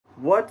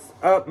What's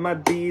up, my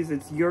bees?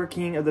 It's your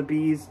King of the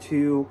Bees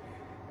 2,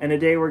 and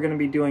today we're going to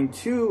be doing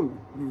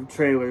 2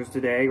 trailers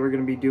today. We're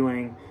going to be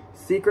doing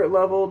Secret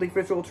Level, the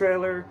official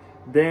trailer.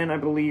 Then I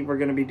believe we're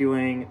going to be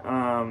doing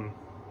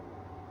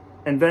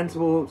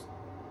Invincible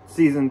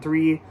Season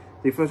 3,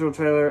 the official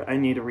trailer. I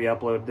need to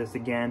re-upload this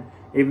again.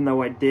 Even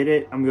though I did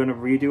it, I'm going to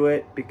redo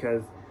it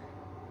because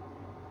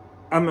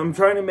I'm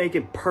trying to make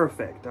it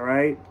perfect,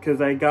 alright? Because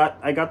I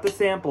got the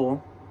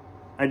sample.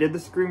 I did the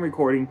screen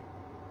recording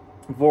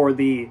for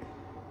the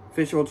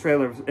official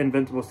trailer of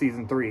Invincible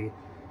Season 3.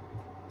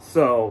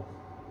 So,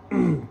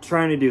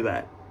 trying to do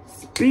that.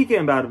 Speaking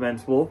about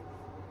Invincible,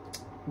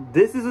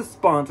 this is a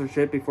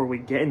sponsorship before we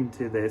get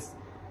into this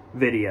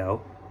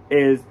video.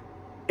 Is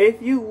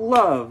if you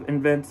love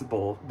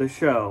Invincible, the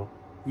show,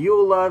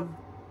 you'll love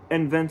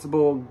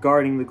Invincible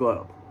Guarding the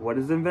Globe. What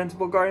is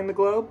Invincible Guarding the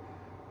Globe?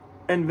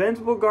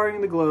 Invincible Guarding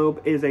the Globe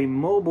is a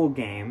mobile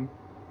game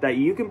that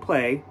you can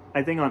play,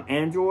 I think, on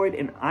Android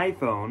and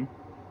iPhone.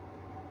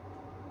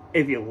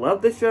 If you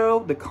love the show,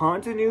 the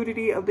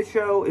continuity of the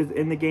show is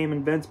in the game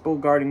Invincible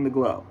Guarding the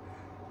Globe.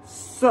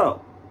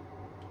 So,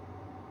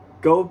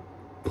 go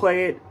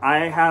play it.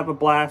 I have a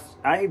blast.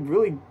 I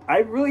really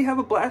have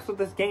a blast with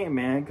this game,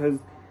 man, because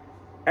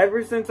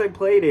ever since I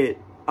played it,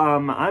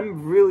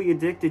 I'm really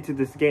addicted to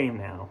this game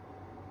now.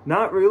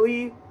 Not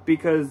really,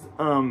 because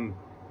I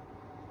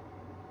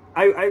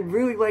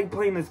really like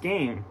playing this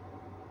game.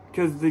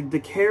 Because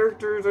the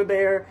characters are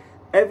there.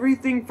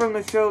 Everything from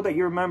the show that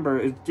you remember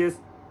is just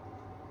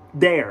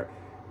there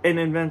in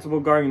Invincible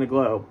Guarding the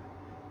Globe.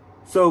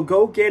 So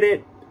go get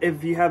it.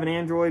 If you have an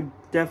Android,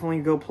 definitely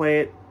go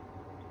play it.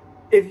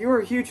 If you're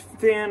a huge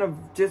fan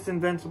of just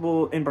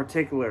Invincible in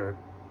particular,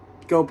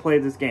 go play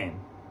this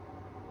game.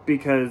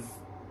 Because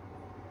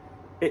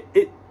let's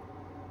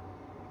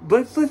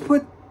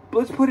put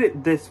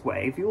it this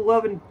way. If you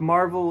love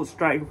Marvel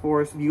Strike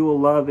Force, you will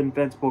love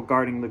Invincible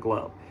Guarding the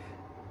Globe.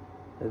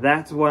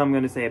 That's what I'm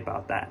going to say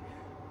about that.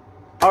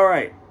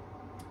 Alright.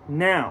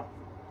 Now,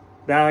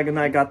 that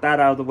I got that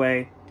out of the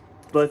way,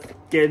 let's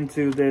get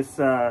into this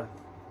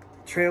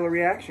trailer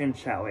reaction,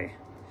 shall we?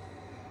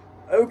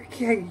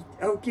 Okay,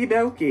 okie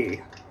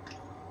dokie.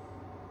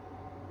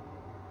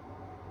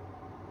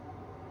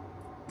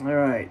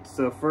 Alright,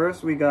 so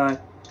first we got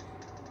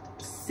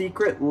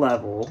Secret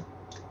Level.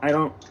 I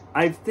don't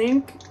know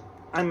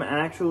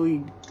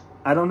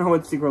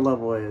what Secret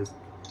Level is.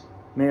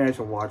 Maybe I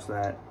should watch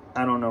that.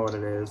 I don't know what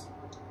it is.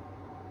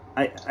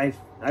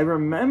 I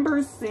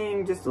remember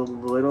seeing just a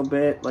little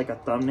bit, like a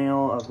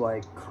thumbnail of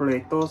like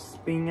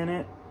Kratos being in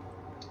it.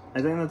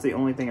 I think that's the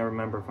only thing I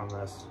remember from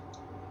this.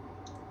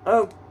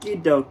 Okie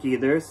dokie,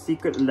 there's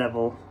Secret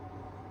Level.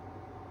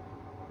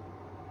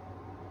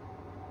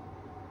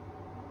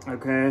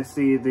 Okay, I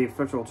see the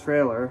official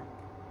trailer.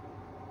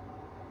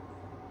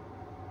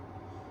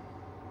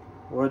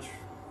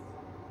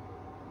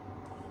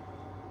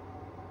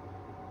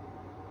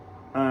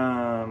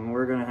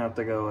 We're gonna have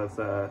to go with,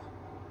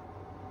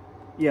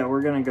 yeah,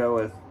 we're gonna go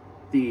with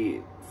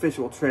the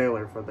official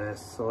trailer for this,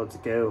 so let's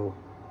go.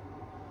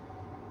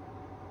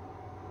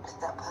 It's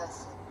that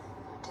person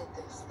who did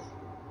this thing.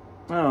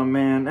 Oh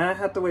man, I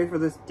have to wait for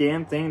this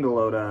damn thing to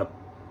load up.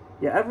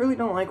 Yeah, I really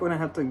don't like when I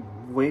have to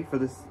wait for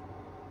this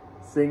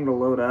thing to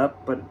load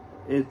up, but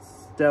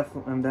it's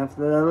definitely,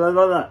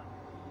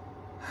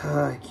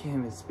 I can't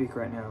even speak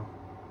right now.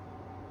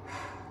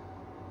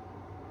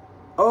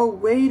 Oh,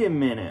 wait a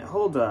minute,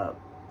 hold up.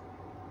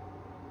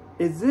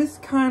 Is this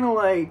kind of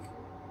like,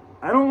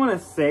 I don't want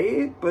to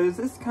say it, but is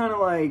this kind of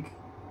like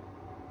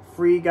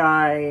Free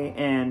Guy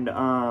and,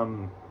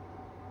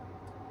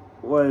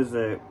 what is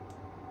it?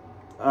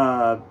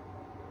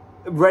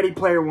 Ready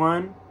Player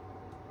One?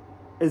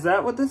 Is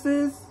that what this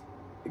is?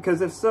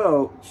 Because if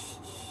so,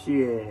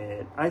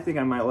 shit, I think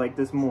I might like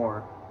this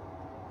more.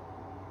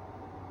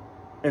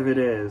 If it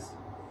is.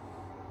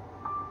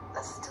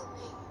 That's still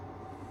me.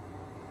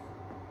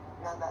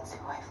 Now that's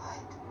who I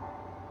fight.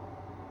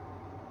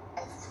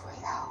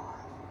 Every hour,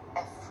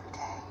 every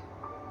day.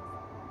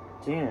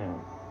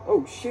 Damn.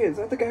 Oh shit, is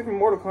that the guy from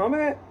Mortal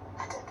Kombat?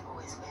 I don't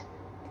always win.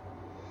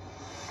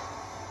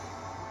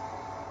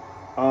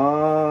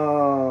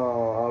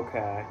 Oh,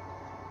 okay.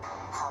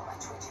 How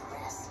much would you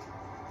risk?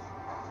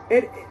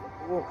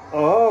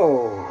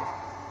 Oh.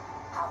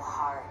 How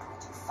hard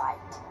would you fight?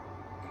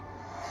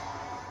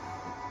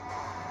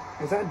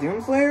 Is that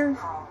Doomslayer?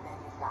 How many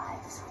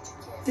lives would you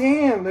give?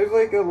 Damn, there's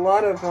like a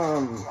lot of,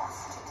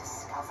 Just to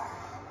discover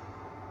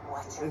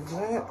what you're is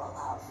that capable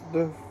of.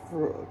 the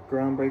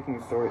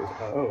groundbreaking story?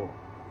 Oh.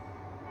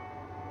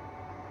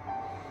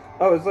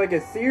 Oh, it's like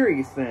a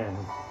series then.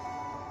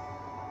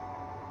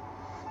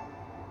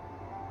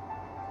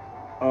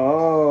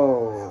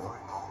 Oh.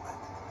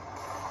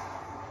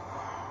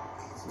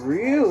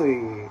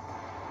 Really?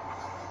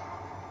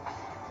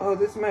 Oh,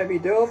 this might be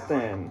dope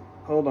then.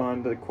 Hold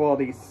on, the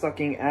quality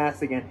sucking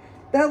ass again.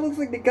 That looks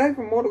like the guy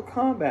from Mortal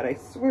Kombat, I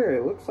swear,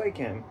 it looks like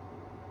him.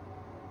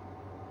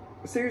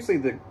 Seriously,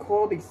 the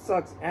quality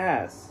sucks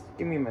ass.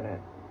 Give me a minute.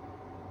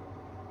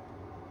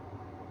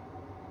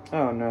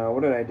 Oh no,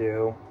 what did I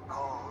do?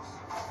 Calls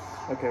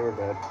Okay, we're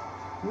good.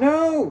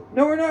 No!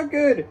 No, we're not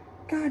good!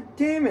 God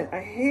damn it!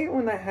 I hate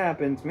when that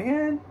happens,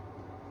 man!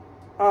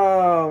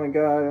 Oh my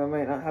god, I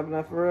might not have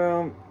enough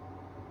room.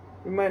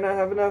 We might not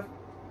have enough.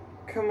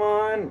 Come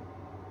on!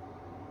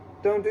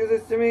 Don't do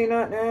this to me,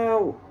 not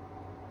now!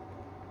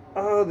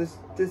 Oh, this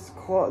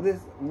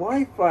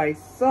Wi-Fi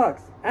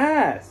sucks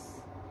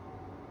ass!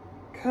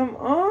 Come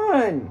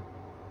on!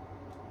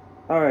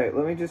 Alright,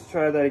 let me just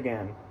try that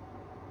again.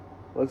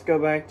 Let's go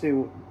back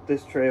to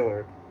this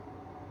trailer.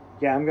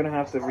 Yeah, I'm gonna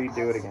have to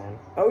redo it again.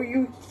 Oh,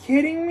 you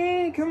kidding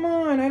me? Come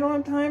on, I don't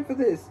have time for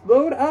this.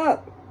 Load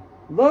up!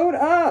 Load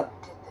up!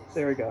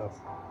 There we go.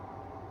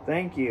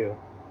 Thank you.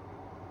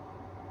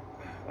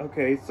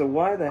 Okay, so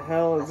why the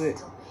hell is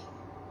it...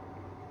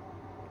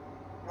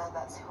 Now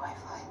that's who I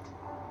find.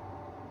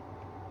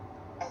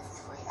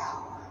 Every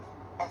hour,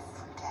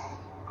 every day.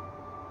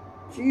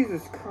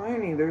 Jesus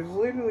Christ, there's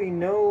literally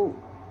no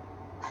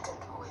I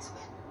don't always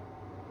win.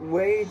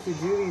 way to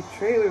do these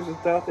trailers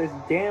without this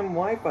damn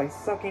Wi-Fi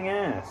sucking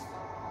ass.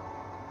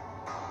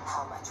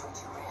 How much would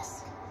you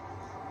risk?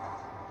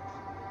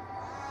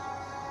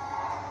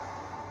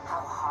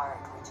 How hard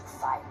would you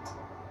fight?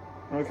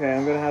 Okay,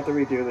 I'm gonna have to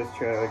redo this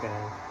trailer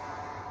again.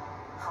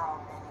 How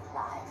many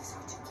lives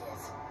would you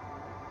give?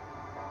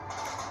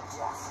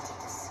 Just to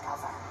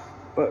discover.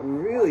 But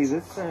really,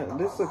 this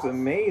looks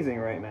amazing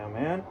right now,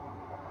 man.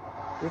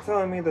 You're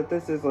telling me that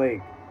this is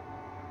like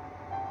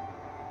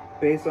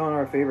based on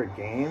our favorite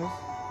games?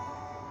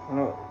 I don't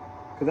know.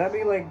 Could that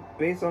be like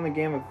based on the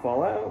game of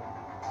Fallout?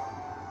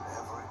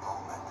 Every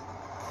moment.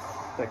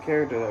 That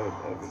character,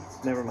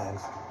 never mind.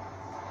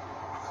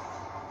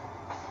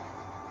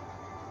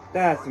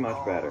 That's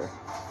much better.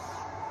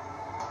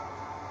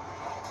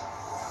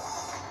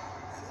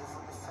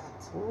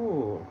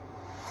 Ooh.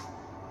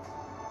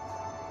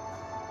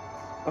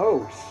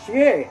 Oh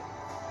shit!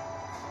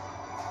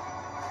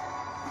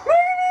 Man!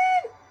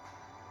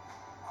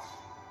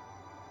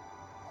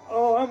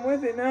 Oh, I'm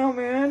with it now,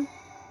 man.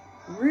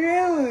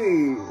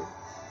 Really?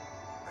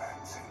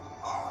 That's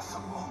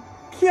impossible.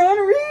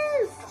 Keanu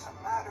Reeves!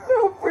 Doesn't matter.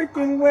 No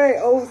freaking way!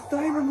 Oh,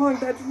 Cyberpunk,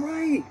 that's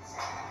right!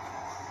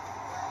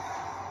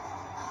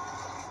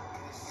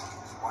 This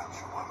is what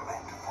you were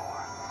meant for.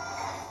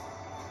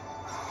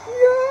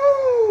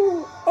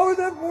 Yo! Oh, is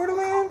that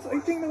Borderlands? I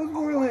think that was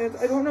Borderlands.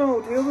 I don't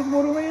know. Tales of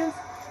Borderlands?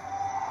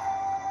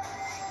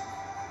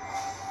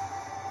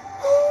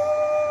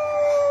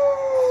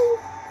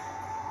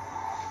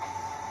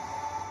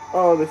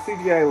 Oh, the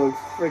CGI looks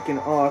freaking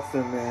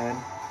awesome, man.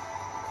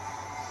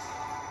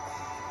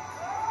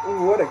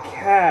 Ooh, what a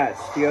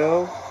cast,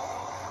 yo. I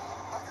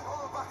can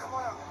hold it back on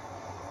my own.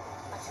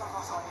 But you're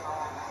not on your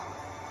own.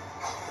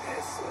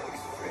 This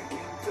looks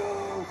freaking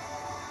dope.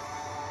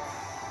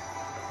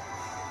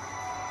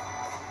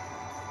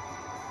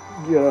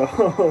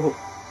 Yo,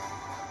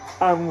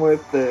 I'm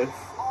with this.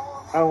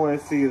 I want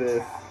to see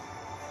this.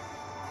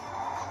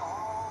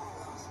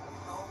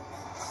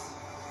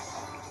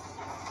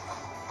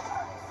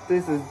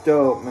 This is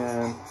dope,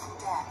 man.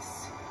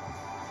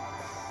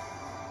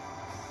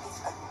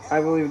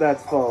 I believe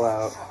that's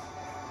Fallout.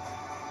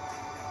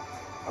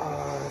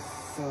 Oh, that's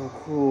so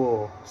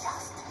cool.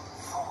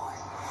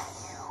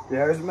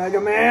 There's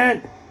Mega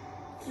Man!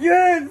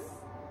 Yes!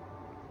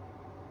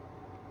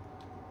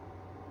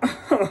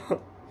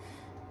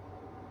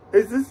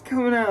 Is this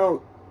coming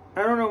out?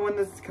 I don't know when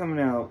this is coming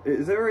out.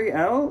 Is it already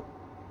out?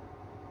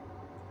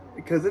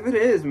 Because if it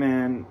is,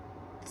 man,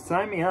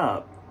 sign me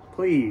up.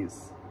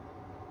 Please.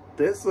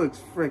 This looks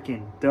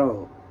freaking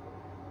dope.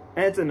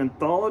 And it's an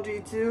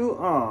anthology too?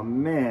 Oh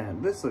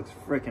man, this looks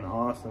freaking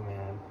awesome,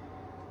 man.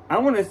 I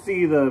want to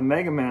see the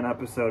Mega Man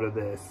episode of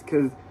this,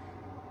 because...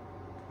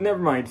 Never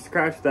mind,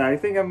 scratch that. I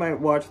think I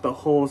might watch the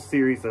whole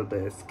series of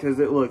this, because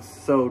it looks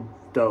so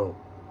dope.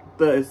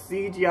 The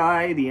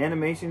CGI, the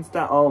animation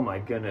style, oh my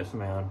goodness,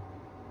 man.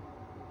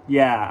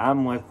 Yeah,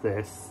 I'm with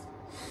this.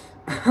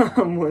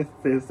 I'm with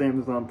this,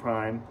 Amazon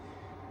Prime.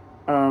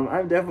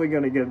 I'm definitely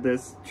going to give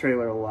this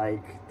trailer a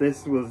like.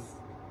 This was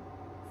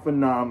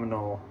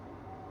phenomenal.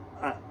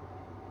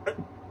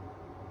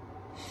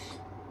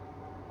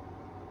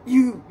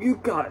 You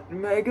got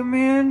Mega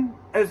Man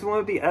as one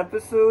of the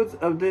episodes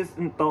of this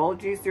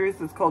anthology series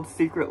that's called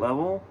Secret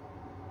Level.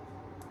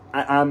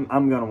 I'm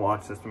gonna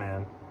watch this,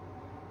 man.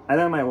 I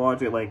think I might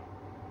watch it like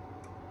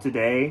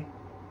today.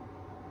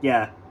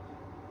 Yeah.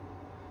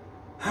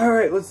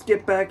 Alright, let's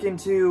get back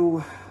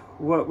into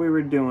what we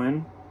were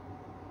doing.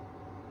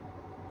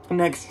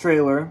 Next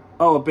trailer.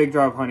 Oh, a big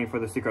jar of honey for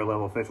the Secret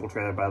Level official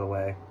trailer, by the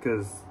way.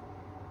 Because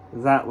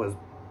that was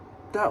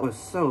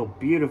so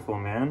beautiful,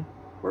 man.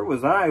 Where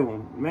was I?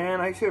 Man,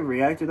 I should have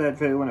reacted to that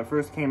trailer when it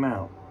first came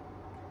out.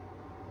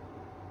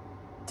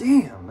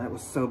 Damn, that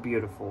was so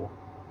beautiful.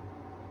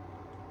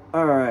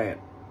 Alright,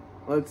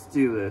 let's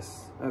do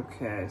this.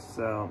 Okay,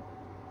 so...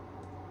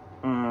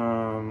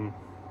 Come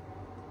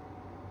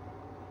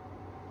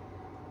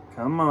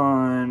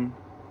on.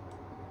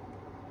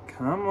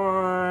 Come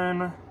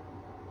on.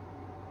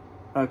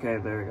 Okay,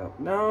 there we go.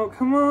 No,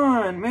 come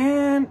on,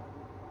 man.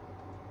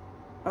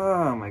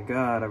 Oh my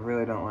god, I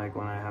really don't like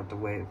when I have to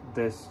wait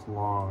this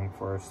long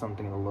for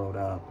something to load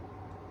up.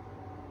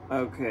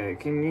 Okay,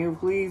 can you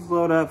please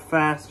load up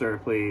faster,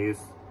 please?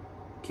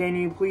 Can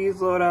you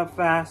please load up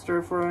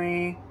faster for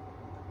me?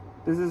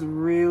 This is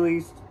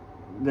really...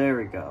 There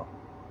we go.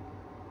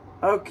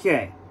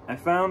 Okay, I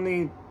found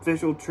the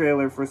official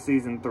trailer for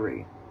Season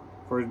 3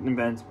 for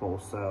Invincible,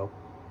 so...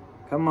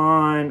 Come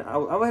on,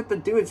 all I have to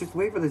do is just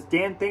wait for this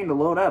damn thing to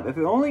load up. If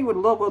it only would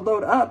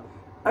load up,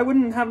 I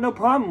wouldn't have no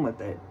problem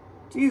with it.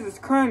 Jesus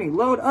Christ,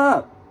 load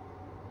up!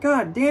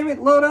 God damn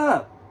it, load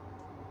up!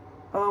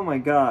 Oh my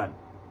god.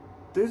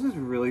 This is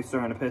really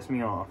starting to piss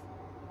me off.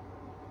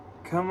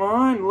 Come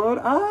on, load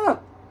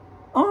up!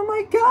 Oh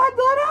my god,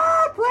 load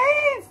up,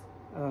 please!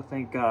 Oh,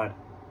 thank god.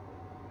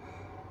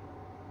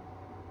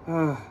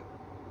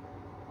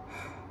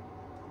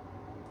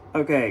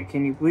 Okay,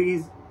 can you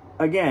please,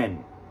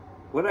 again,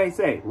 what did I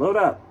say? Load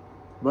up.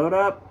 Load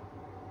up.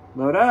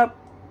 Load up.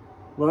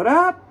 Load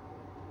up.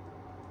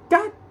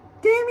 God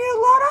damn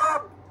you, load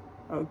up!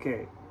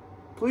 Okay.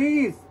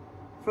 Please,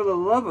 for the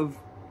love of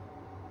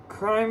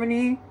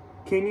criminy,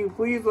 can you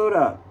please load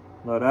up?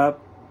 Load up.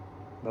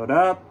 Load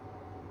up.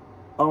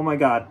 Oh my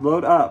god,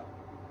 load up.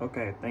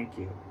 Okay, thank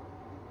you.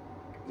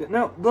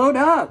 No, load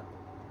up!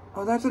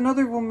 Oh, that's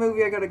another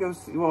movie I gotta go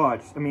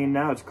watch. I mean,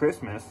 now it's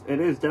Christmas.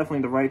 It is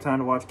definitely the right time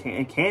to watch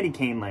Candy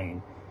Cane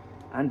Lane.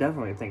 I'm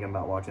definitely thinking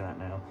about watching that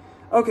now.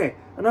 Okay,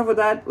 enough of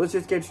that. Let's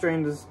just get straight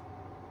into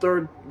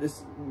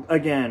this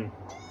again.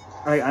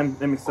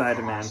 I'm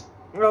excited, man.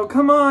 Oh,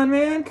 come on,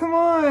 man. Come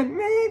on.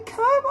 Man,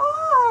 come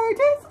on.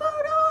 Just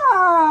load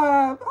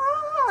up.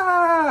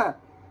 Ah.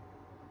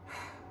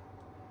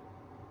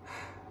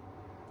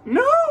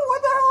 No,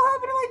 what the hell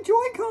happened to my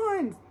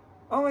Joy-Cons?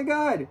 Oh my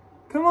god.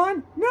 Come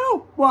on.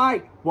 No.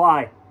 Why?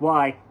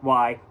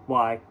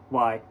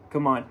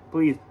 Come on.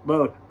 Please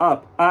load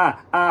up.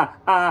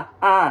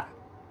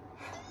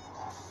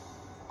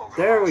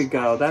 There we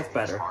go. That's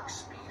better.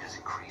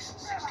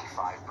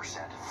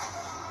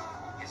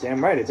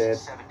 Damn right it did.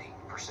 70%. And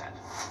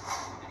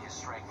his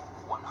strength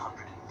 138%.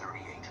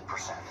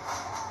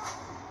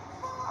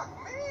 Fuck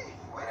me!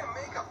 Way to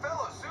make a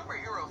fellow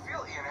superhero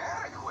feel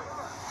inadequate.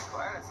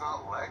 Glad it's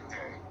not leg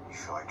day. You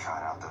feel like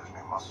trying out those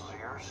new muscles of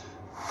yours?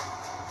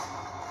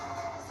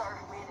 Sir,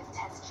 we have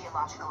intense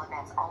geological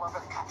events all over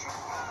the country.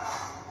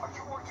 Are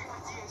you working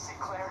with D.A.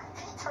 Sinclair?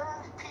 He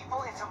turned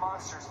people into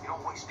monsters. You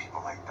don't waste people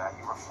like that.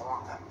 You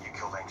reform them. You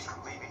killed Angstrom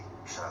Levy.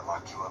 Should I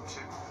lock you up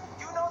too?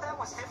 You know that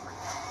was different.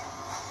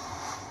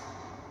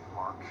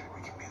 Mark,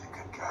 we can be the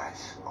good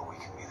guys, or we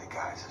can be the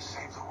guys that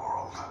save the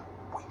world.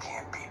 We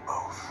can't be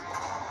both.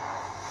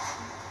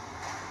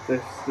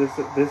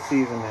 This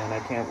season, man, I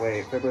can't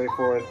wait. February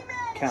 4th,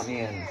 count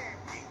me in.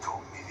 He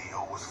told me the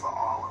O was for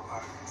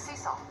Oliver.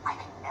 Cecil, I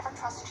can never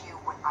trust you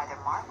with either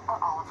Mark or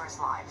Oliver's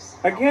lives.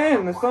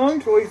 Again, the song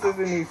choices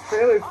in these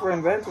trailers for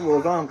Invincible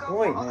is on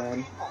point,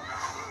 man.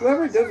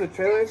 Whoever does the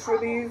trailers for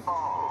these,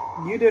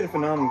 you did a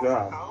phenomenal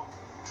job. No,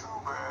 too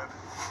bad.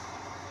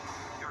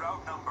 You're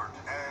outnumbered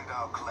and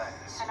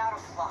outclassed. And out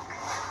of luck.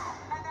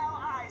 And now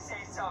I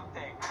say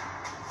something.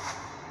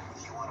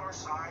 With you on our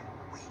side,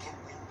 we can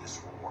win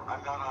this war.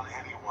 I'm not on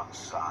anyone's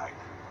side.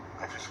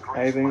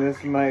 I think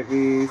this might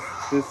be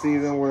this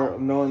season where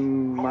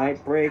Nolan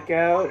might break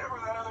out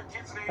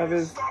of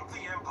his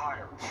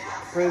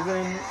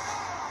prison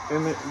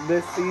in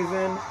this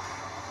season.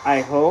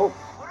 I hope.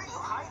 What are you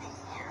hiding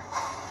here?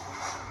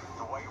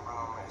 The White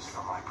Room is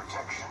for my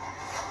protection.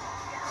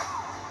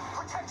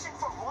 Protection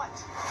from what?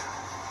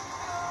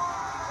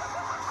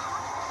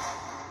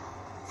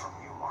 From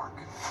you, Mark.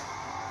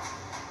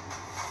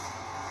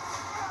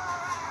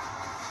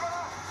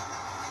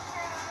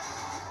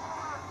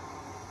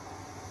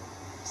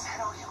 Is that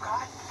all you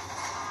got?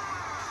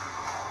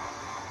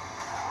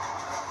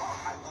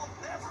 I will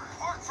never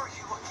work for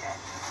you again.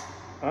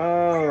 We're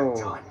Oh.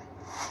 done.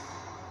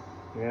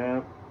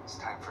 Yeah. It's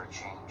time for a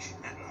change.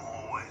 In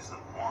more ways than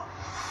one.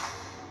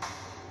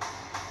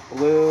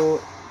 Blue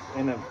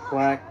in a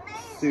black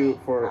suit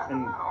for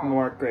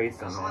Mark Grayson,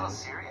 Feels a little man.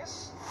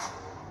 serious?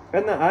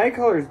 And the eye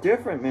color is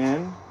different,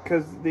 man.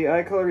 Because the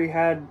eye color he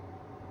had,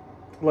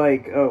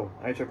 like, oh,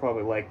 I should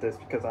probably like this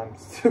because I'm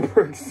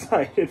super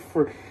excited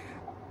for.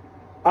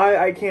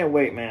 I can't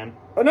wait, man.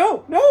 Oh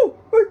no, no!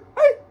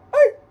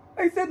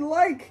 I said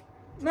like.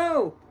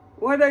 No,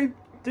 why'd I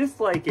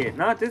dislike it?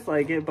 Not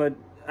dislike it, but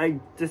I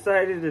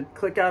decided to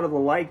click out of the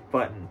like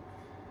button.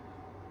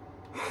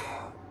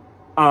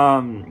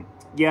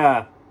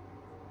 Yeah.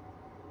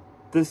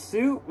 The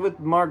suit with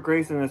Mark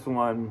Grayson in this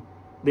one,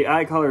 the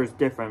eye color is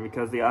different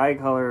because the eye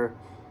color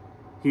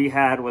he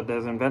had with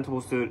his Invincible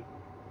suit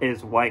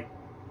is white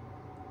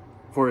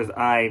for his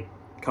eye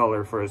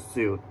color for his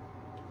suit.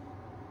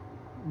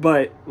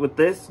 But with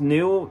this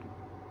new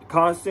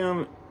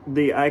costume,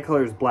 the eye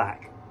color is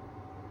black.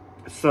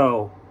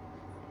 So,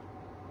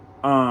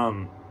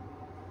 I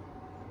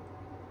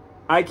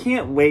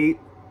can't wait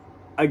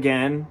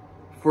again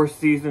for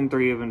season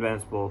 3 of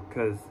Invincible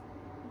because,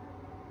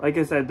 like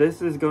I said,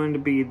 this is going to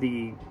be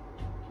the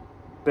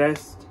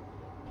best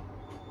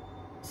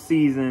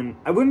season.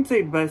 I wouldn't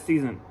say best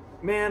season.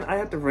 Man, I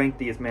have to rank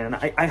these, man.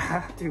 I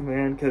have to,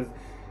 man, because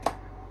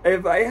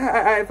if I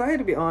had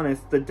to be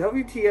honest, the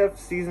WTF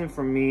season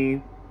for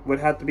me would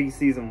have to be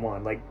season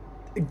 1. Like,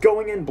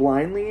 going in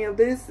blindly of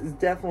this is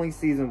definitely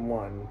season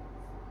 1.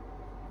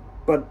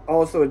 But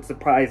also it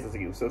surprises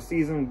you. So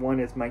season 1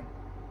 is my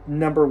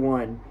number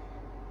 1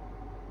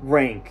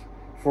 rank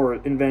for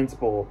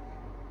Invincible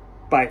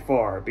by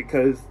far,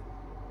 because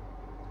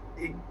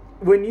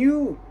when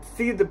you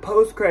see the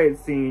post-credit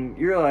scene,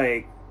 you're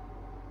like,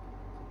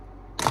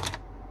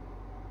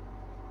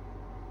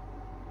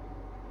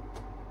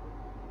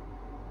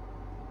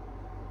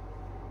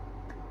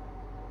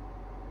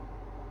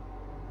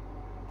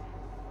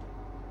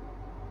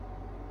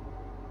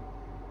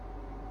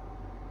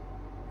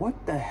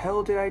 what the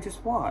hell did I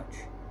just watch?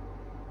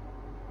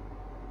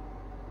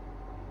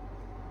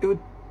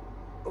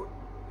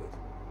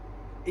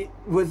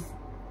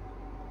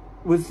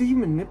 Was he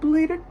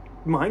manipulated?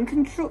 Mind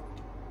control?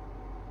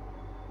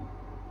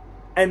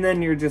 And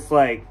then you're just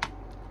like,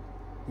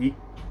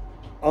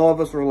 all of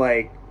us were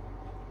like,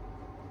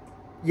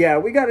 yeah,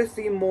 we got to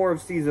see more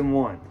of season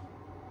 1.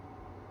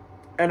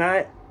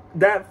 And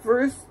that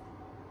first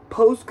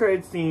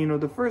post-credit scene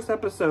of the first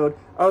episode,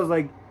 I was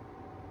like,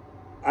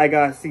 I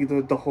gotta see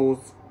the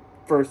whole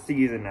first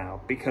season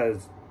now,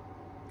 because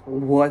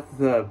what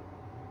the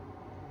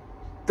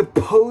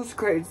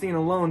post-credit scene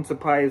alone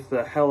surprised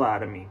the hell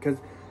out of me, because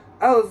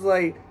I was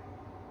like,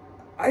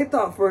 I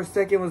thought for a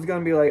second it was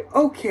gonna be like,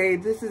 okay,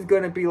 this is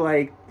gonna be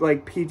like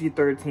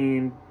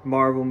PG-13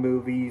 Marvel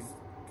movies,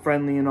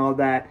 friendly and all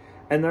that,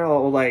 and they're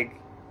all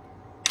like,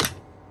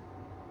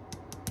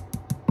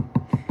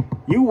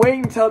 you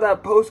wait until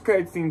that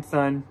post-credit scene,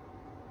 son,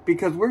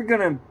 because we're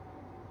gonna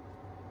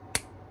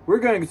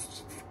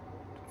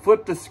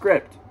flip the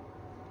script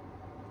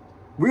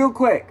real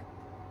quick.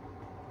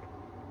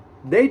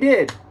 They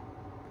did.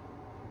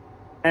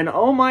 And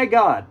oh my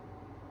god,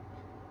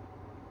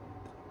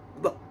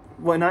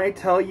 when I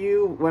tell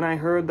you, when I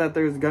heard that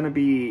there's gonna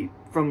be,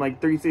 from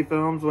like 3C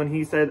Films, when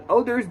he said,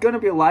 oh, there's gonna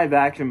be a live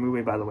action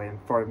movie, by the way,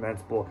 for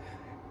Invincible,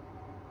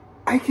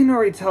 I can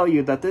already tell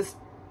you that this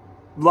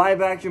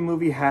live action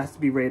movie has to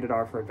be rated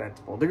R for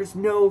Invincible. There's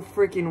no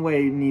freaking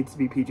way it needs to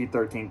be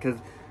PG-13, because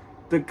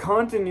the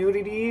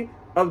continuity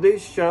of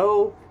this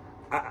show,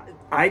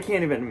 I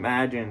can't even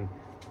imagine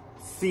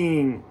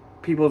seeing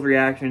people's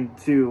reaction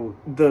to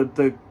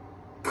the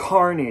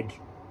carnage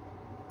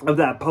of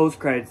that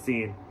post-credit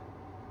scene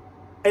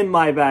in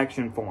live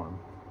action form.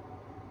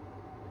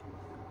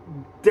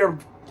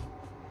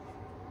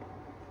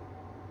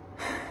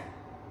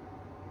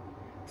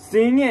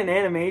 Seeing it in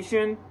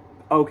animation,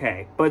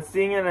 okay, but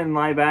seeing it in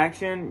live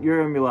action,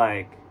 you're gonna be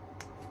like,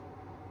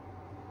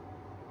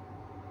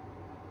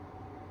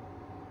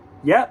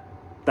 yep,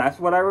 that's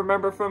what I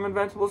remember from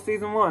Invincible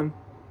season 1.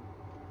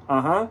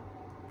 Uh-huh.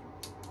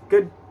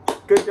 Good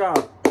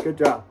job. Good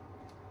job.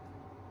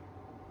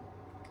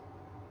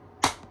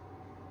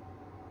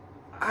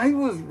 I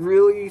was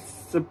really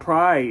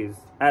surprised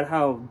at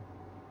how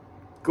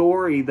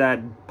gory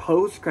that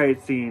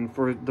post-credit scene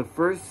for the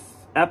first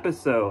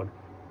episode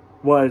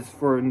was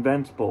for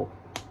Invincible,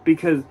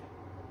 because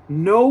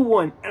no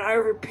one, and I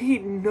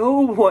repeat, no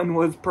one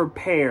was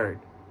prepared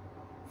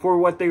for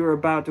what they were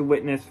about to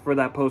witness for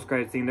that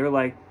post-credit scene. They're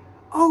like,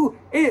 oh,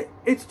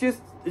 it's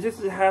just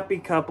a happy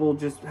couple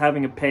just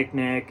having a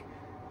picnic,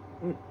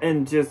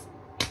 and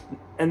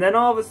then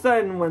all of a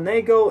sudden, when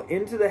they go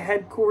into the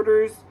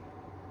headquarters,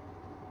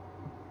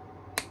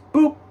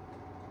 boop,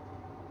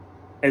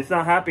 it's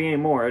not happy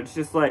anymore. It's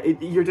just like,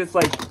 you're just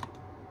like,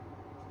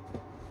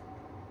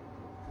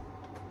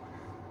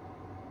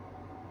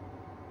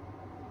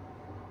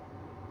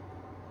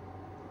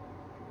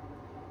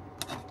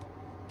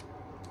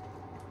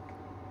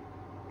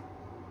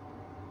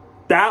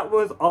 that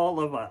was all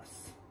of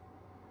us.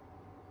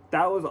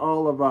 That was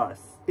all of us.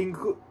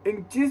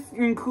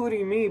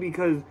 Including me,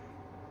 because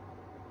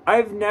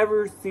I've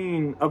never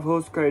seen a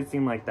post-credit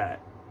scene like that.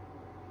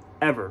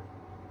 Ever.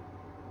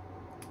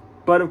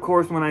 But of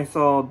course, when I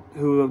saw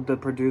who the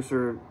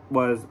producer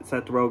was,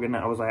 Seth Rogen,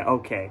 I was like,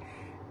 okay,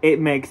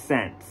 it makes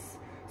sense.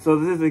 So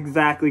this is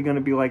exactly going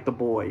to be like The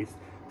Boys.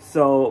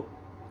 So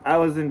I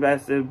was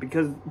invested,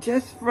 because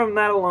just from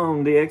that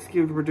alone, the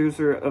executive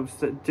producer of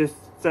just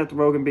Seth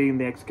Rogen being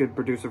the executive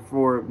producer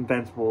for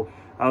Invincible,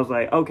 I was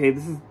like, okay,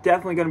 this is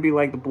definitely going to be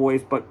like The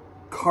Boys, but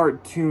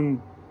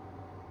cartoon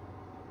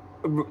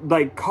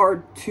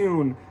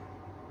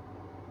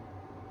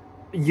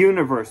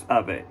universe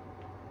of it.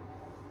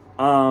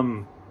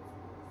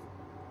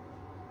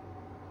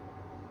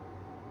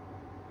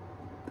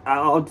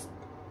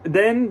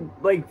 Then,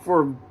 like,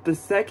 for the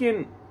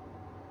second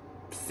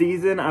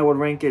season, I would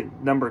rank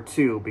it number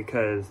 2,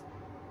 because,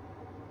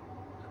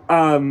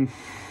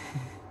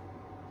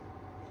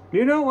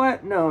 you know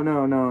what?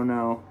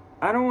 No.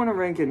 I don't want to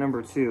rank it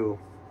number 2.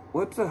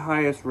 What's the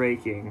highest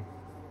ranking?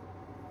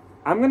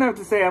 I'm gonna have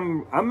to say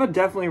I'm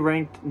definitely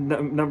ranked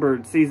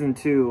number season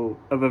 2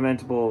 of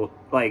Invincible,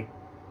 like,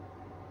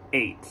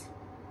 8.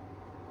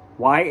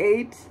 Why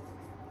 8?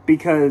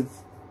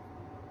 Because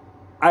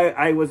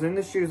I was in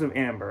the shoes of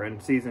Amber in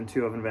season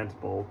 2 of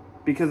Invincible,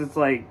 because it's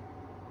like,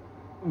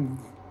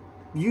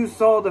 you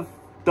saw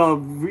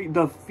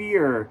the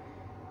fear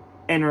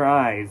in her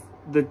eyes,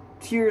 the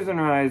tears in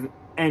her eyes,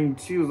 and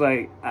she was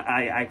like,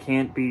 I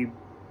can't be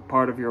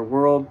part of your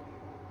world.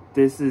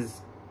 This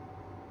is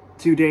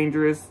too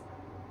dangerous.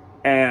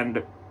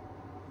 And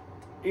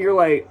you're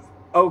like,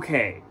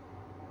 okay,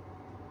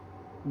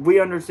 we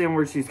understand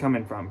where she's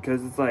coming from,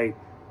 because it's like,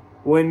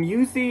 when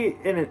you see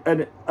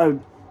a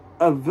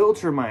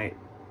Viltrumite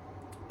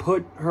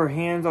put her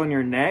hands on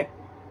your neck,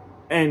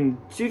 and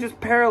she just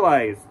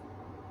paralyzed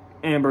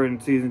Amber in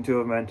season 2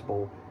 of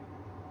Invincible,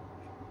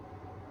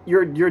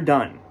 you're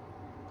done.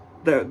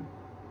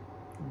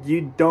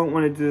 You don't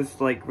want to do this,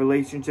 like,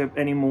 relationship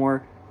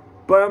anymore.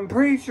 But I'm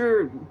pretty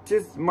sure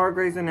just Mark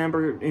Grace and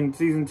Amber in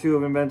season 2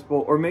 of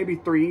Invincible, or maybe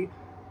 3,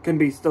 can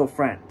be still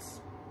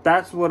friends.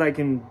 That's what I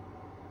can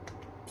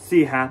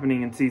see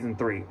happening in season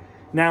 3.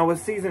 Now with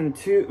season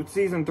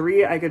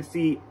 3, I could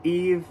see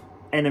Eve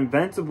and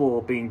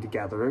Invincible being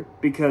together,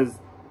 because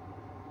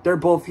they're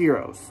both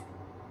heroes.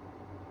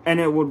 And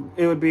it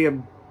would be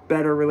a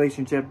better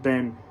relationship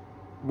than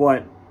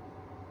what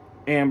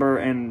Amber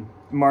and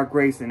Mark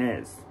Grayson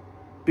is.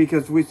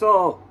 Because we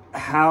saw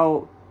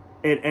how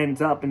it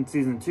ends up in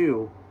season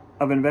 2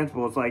 of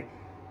Invincible. It's like,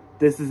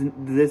 this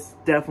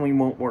definitely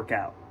won't work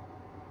out.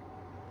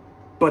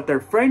 But their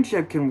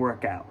friendship can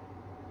work out.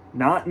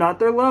 Not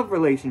their love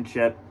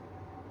relationship,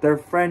 their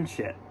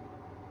friendship.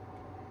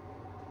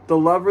 The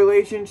love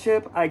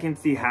relationship I can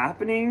see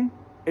happening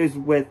is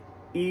with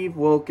Eve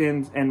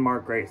Wilkins and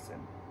Mark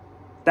Grayson.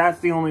 That's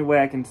the only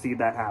way I can see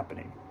that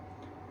happening.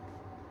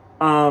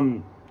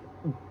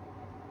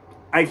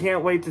 I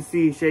can't wait to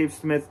see Shape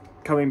Smith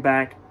coming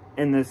back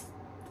in this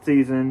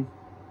season.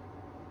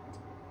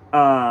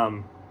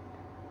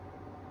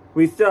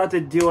 We still have to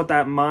deal with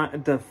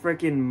the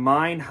freaking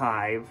Mind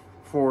Hive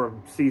for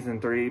season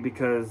 3,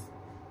 because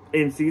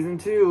in season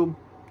 2,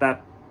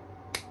 that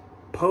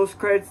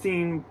post-credit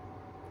scene,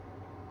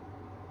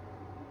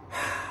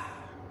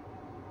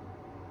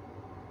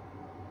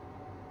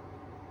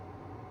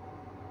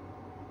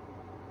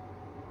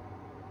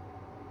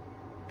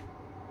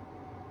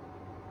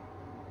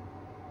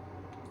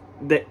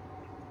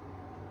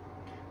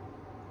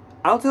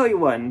 I'll tell you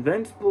what,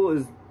 Invincible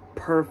is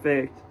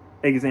perfect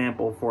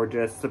example for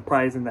just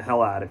surprising the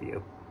hell out of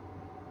you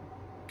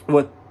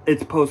with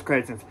its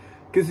post-credit scenes,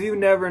 because you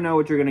never know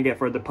what you're going to get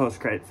for the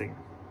post-credit scene.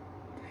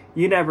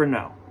 You never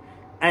know.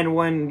 And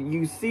when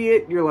you see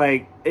it, you're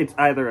like, it's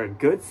either a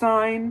good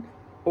sign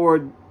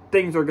or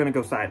things are going to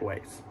go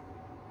sideways.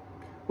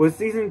 With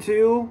season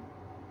 2,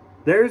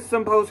 there's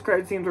some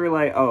post-credit scenes where you're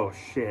like, oh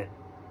shit,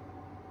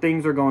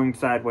 things are going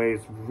sideways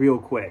real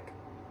quick.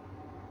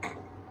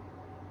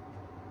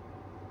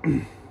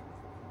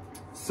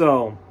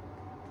 So,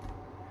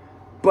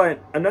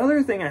 but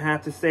another thing I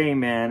have to say,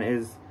 man,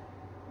 is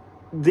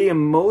the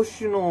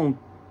emotional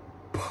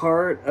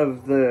part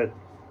of the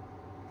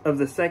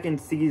second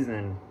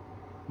season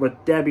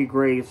with Debbie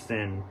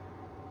Grayson,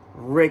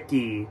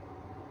 Ricky,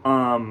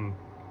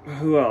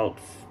 who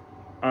else?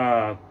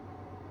 Oh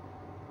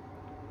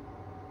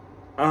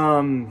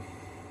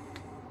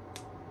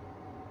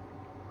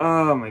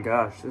my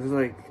gosh, there's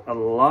like a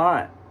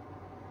lot.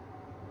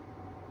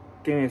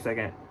 Give me a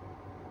second.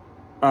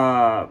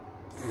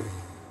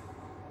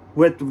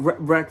 With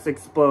Rex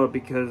Explode,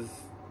 because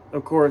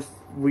of course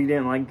we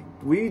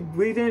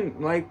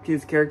didn't like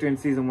his character in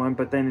season 1,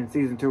 but then in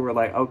season 2 we're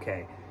like,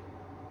 okay,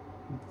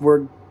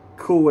 we're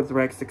cool with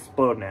Rex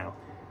Explode now.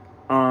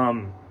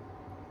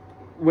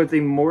 With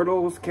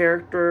Immortal's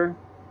character,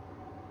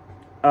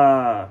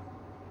 who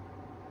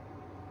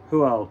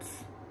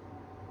else?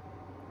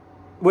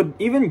 With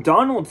even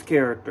Donald's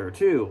character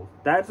too.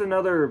 That's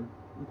another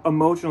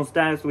emotional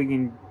status we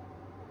can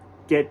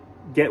get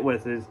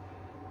with is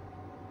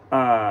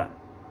no,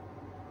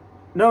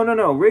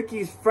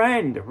 Ricky's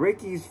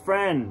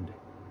friend.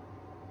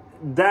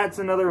 That's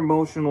another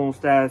emotional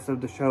status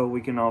of the show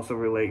we can also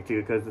relate to,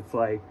 because it's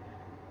like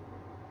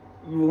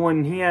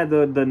when he had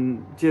the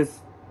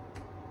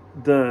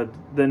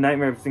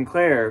nightmare of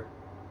Sinclair,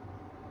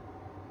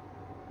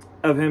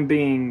 of him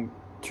being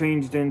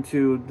changed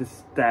into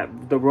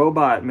the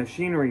robot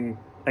machinery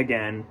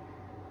again.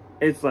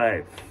 It's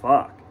like,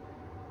 fuck.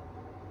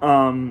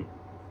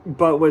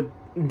 But with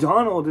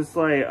Donald, it's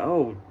like,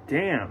 oh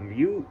damn,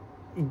 you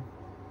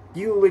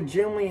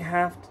legitimately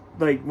have to,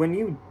 like, when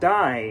you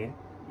die,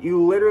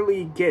 you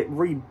literally get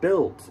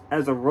rebuilt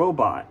as a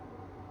robot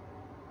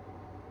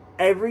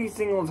every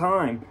single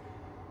time.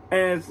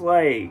 And it's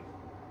like,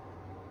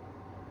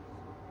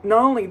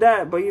 not only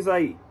that, but he's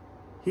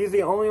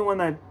the only one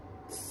that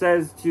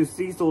says to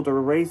Cecil to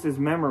erase his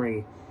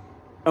memory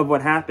of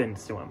what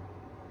happens to him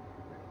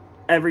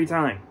every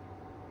time.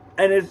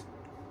 And it's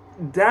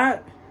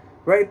that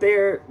right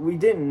there, we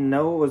didn't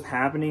know what was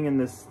happening in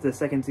the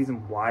second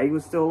season, why he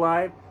was still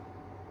alive.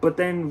 But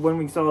then when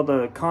we saw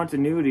the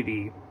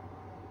continuity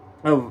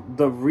of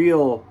the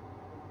real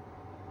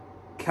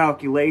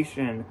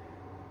calculation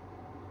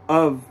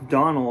of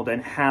Donald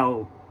and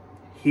how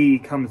he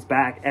comes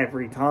back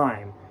every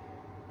time.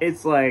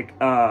 It's like,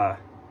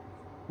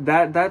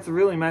 that's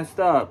really messed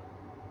up.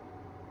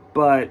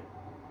 But,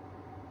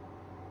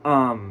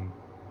 the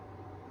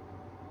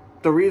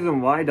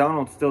reason why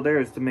Donald's still there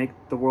is to make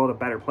the world a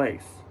better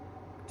place.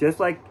 Just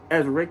like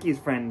as Ricky's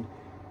friend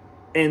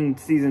in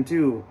season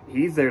 2,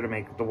 he's there to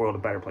make the world a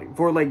better place.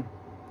 For, like,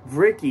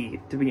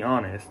 Ricky, to be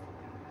honest.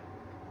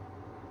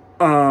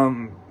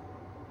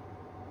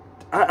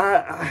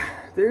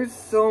 There's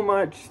so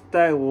much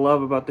that I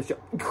love about the show,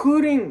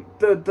 including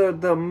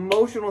the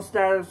emotional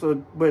status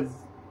with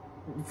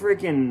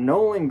freaking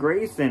Nolan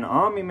Grayson,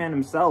 Omni-Man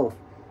himself,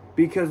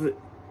 because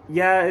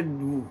yeah,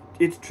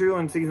 it's true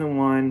in season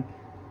 1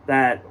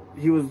 that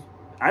he was,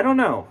 I don't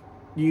know,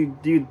 you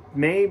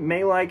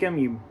may like him,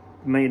 you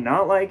may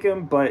not like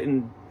him, but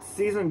in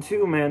season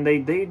 2, man,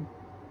 they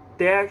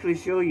actually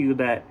show you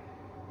that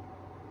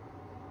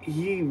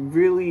he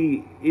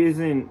really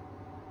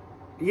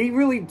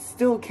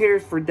still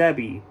cares for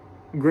Debbie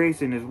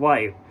Grayson, his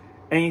wife,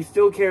 and he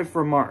still cares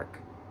for Mark,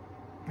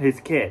 his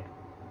kid.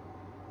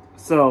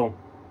 So,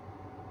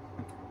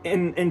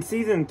 in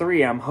season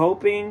 3, I'm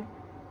hoping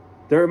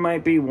there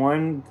might be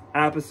one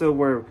episode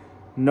where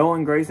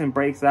Nolan Grayson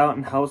breaks out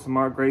and helps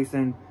Mark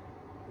Grayson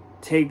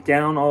take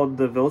down all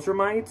the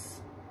Viltrumites.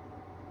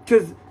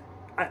 Because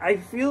I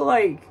feel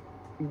like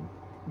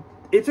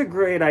it's a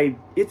great idea.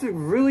 It's a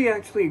really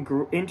actually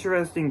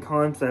interesting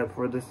concept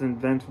for this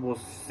Invincible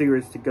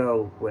series to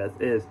go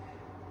with, is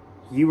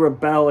you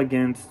rebel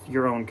against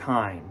your own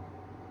kind.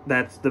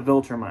 That's the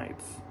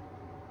Viltrumites.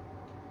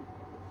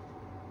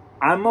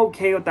 I'm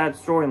okay with that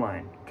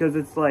storyline, because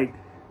it's like,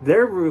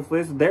 they're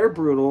ruthless, they're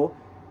brutal,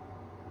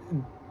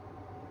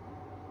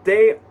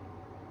 they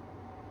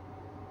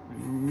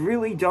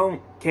really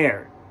don't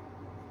care.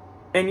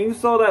 And you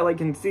saw that, like,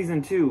 in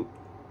season 2,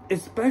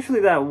 especially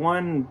that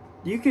one.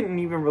 You can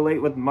even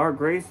relate with Mark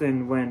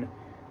Grayson when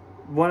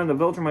one of the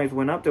Viltrumites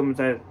went up to him and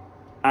said,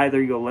 either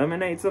you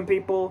eliminate some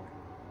people,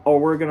 or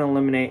we're going to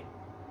eliminate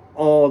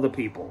all the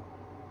people.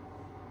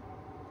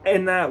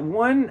 In that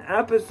one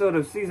episode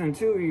of season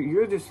 2,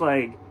 you're just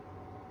like,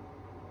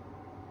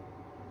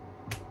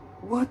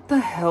 what the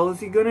hell is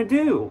he going to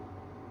do?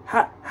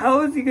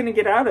 How is he going to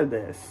get out of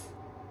this?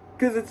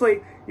 Because it's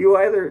like,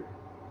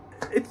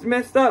 it's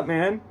messed up,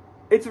 man.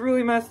 It's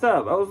really messed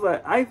up.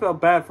 I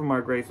felt bad for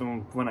Mark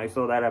Grayson when I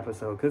saw that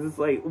episode. Because it's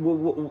like,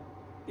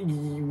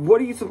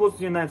 what are you supposed to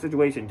do in that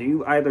situation? Do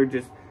you either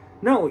just...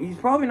 No, he's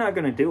probably not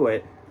going to do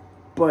it.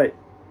 But,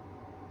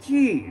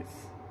 jeez.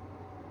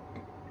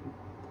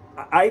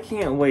 I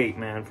can't wait,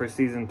 man, for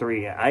season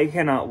 3. I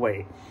cannot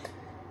wait.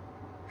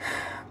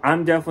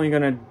 I'm definitely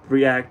going to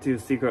react to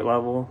Secret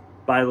Level.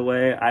 By the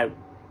way, I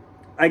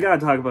got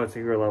to talk about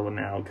Secret Level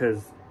now.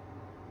 Because,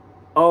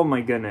 oh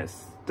my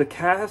goodness. The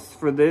cast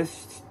for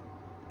this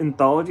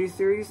anthology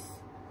series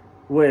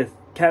with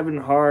Kevin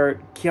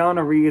Hart,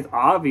 Keanu Reeves,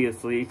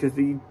 obviously, because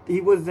he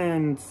was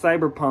in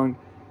Cyberpunk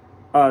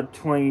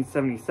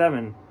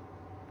 2077,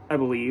 I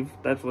believe.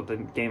 That's what the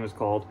game is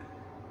called.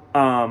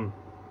 But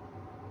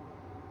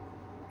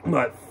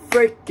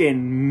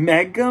freaking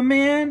Mega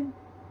Man?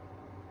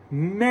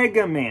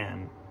 Mega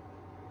Man.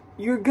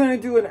 You're gonna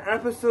do an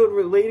episode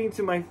relating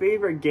to my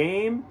favorite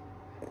game?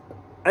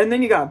 And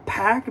then you got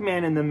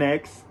Pac-Man in the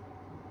mix.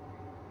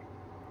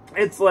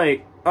 It's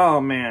like,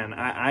 oh man,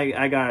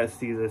 I gotta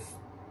see this.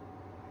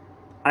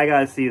 I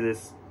gotta see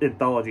this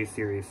anthology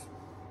series.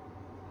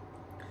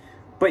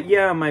 But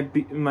yeah, my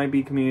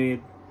B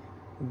community,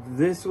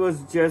 this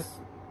was just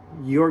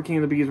your King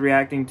of the Bees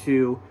reacting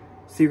to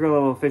Secret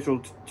Level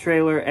official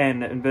trailer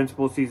and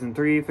Invincible Season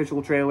 3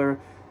 official trailer.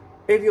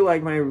 If you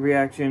like my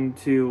reaction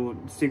to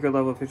Secret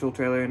Level official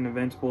trailer and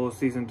Invincible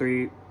Season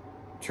 3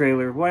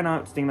 trailer, why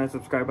not sting that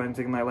subscribe button,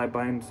 sting that like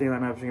button, sting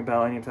that notification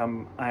bell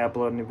anytime I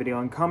upload a new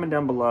video, and comment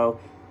down below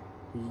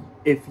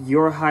if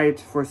you're hyped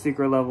for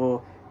Secret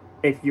Level,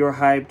 if you're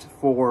hyped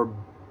for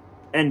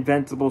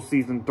Invincible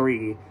Season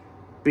 3,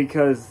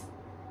 because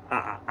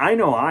I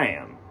know I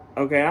am.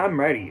 Okay, I'm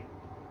ready.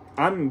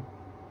 I'm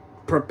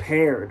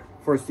prepared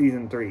for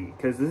Season 3,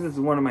 because this is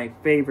one of my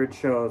favorite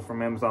shows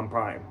from Amazon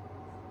Prime.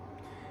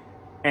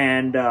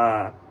 And,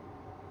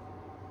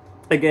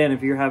 again,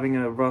 if you're having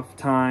a rough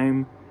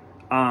time,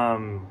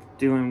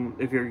 if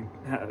you're,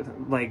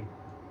 like,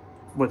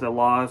 with a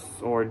loss,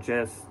 or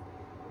just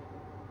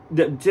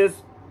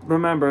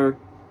remember,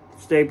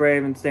 stay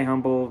brave and stay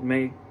humble.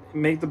 Make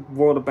the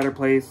world a better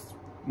place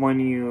when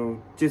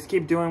you just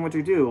keep doing what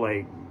you do.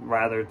 Like,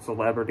 rather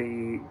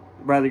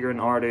you're an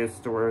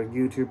artist or a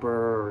YouTuber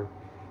or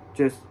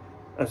just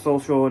a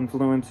social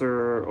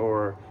influencer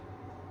or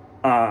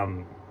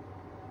a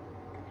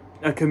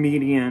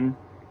comedian.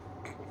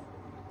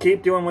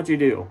 Keep doing what you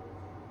do.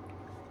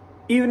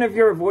 Even if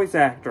you're a voice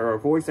actor or a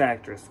voice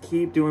actress,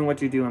 keep doing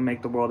what you do and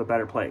make the world a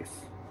better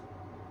place.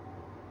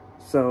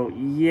 So,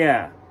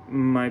 yeah,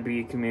 my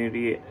B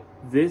community,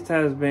 this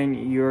has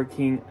been your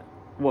King...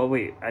 Well,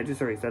 wait, I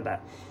just already said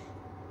that.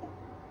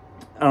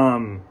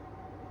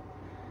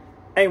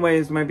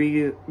 Anyways, my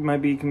B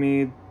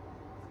community,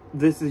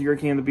 this is your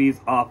King of the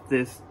Bees off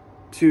this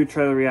 2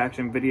 trailer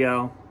reaction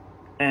video.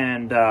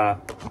 And,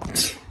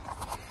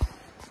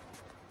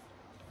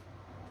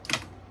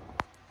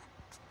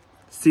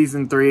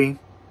 Season 3,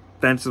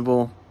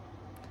 Invincible.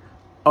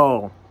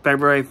 Oh,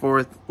 February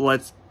 4th,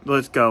 let's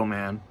go,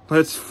 man.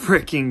 Let's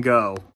freaking go.